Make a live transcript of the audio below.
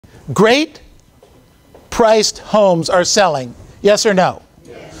Great priced homes are selling. Yes or no?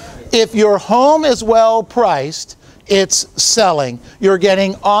 Yes. If your home is well priced, it's selling. You're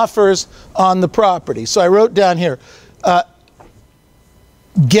getting offers on the property. So I wrote down here,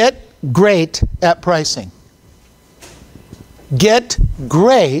 get great at pricing. Get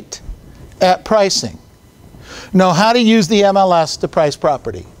great at pricing. Know how to use the MLS to price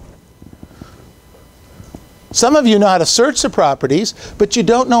property. Some of you know how to search the properties, but you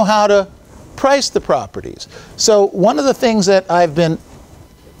don't know how to price the properties. So one of the things that I've been,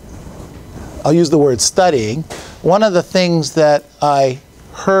 I'll use the word studying, one of the things that I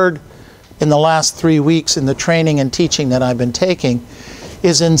heard in the last 3 weeks in the training and teaching that I've been taking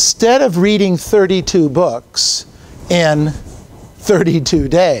is instead of reading 32 books in 32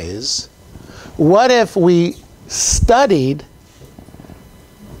 days, what if we studied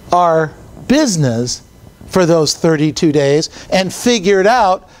our business for those 32 days and figured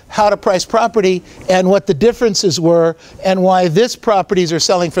out how to price property and what the differences were and why this properties are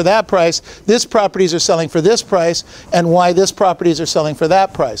selling for that price, this properties are selling for this price, and why this properties are selling for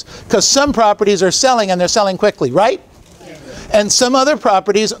that price. Because some properties are selling and they're selling quickly, right? And some other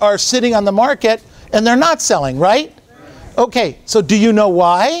properties are sitting on the market and they're not selling, right? Okay, so do you know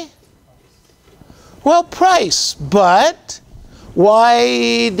why? Well, price, but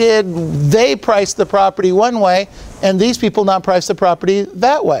why did they price the property one way and these people not price the property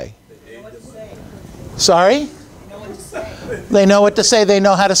that way? Sorry? They know what to say. They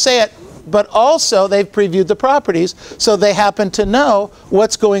know how to say it. But also they've previewed the properties, so they happen to know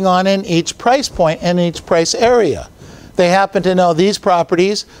what's going on in each price point and each price area. They happen to know these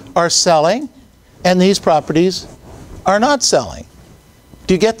properties are selling and these properties are not selling.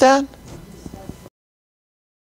 Do you get that?